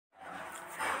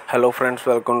Hello friends,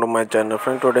 welcome to my channel.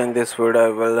 Friend, today in this video I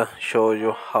will show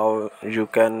you how you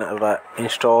can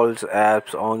install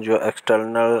apps on your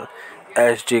external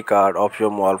SD card of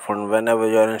your mobile phone. Whenever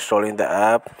you are installing the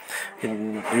app,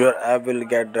 your app will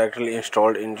get directly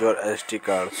installed in your SD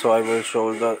card. So I will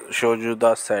show you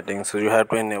the settings. So you have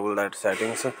to enable that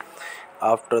settings.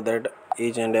 After that,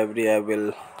 each and every app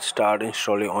will start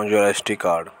installing on your SD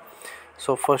card.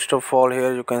 So first of all,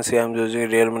 here you can see I'm using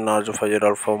Realme Narzo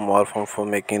 5 for mobile phone for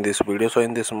making this video. So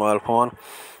in this mobile phone,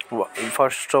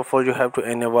 first of all you have to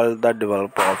enable the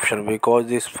developer option, because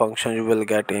this function you will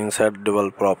get inside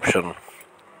developer option.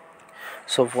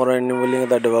 So for enabling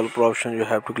the developer option, you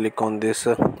have to click on this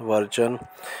version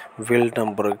build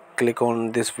number. Click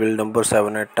on this build number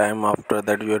 7 at time. After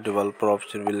that, your developer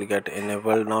option will get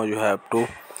enabled. Now you have to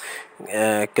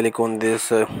click on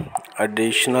this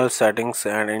additional settings,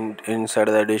 and inside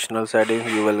the additional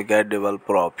settings you will get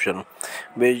developer option,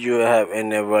 which you have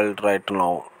enabled right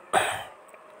now.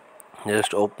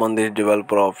 Just open this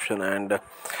developer option and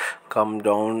come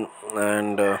down,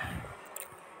 and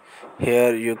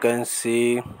here you can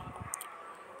see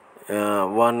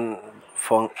one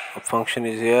function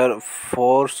is here: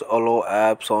 force allow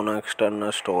apps on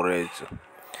external storage.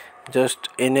 Just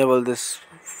enable this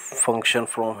function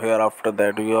from here. After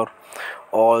that, your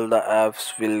all the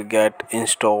apps will get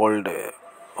installed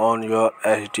on your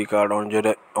SD card, on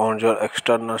your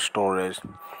external storage.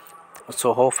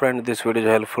 So hope friend this video is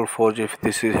helpful for you. If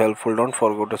this is helpful, don't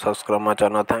forget to subscribe my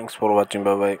channel. Thanks for watching.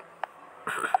 Bye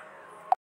bye.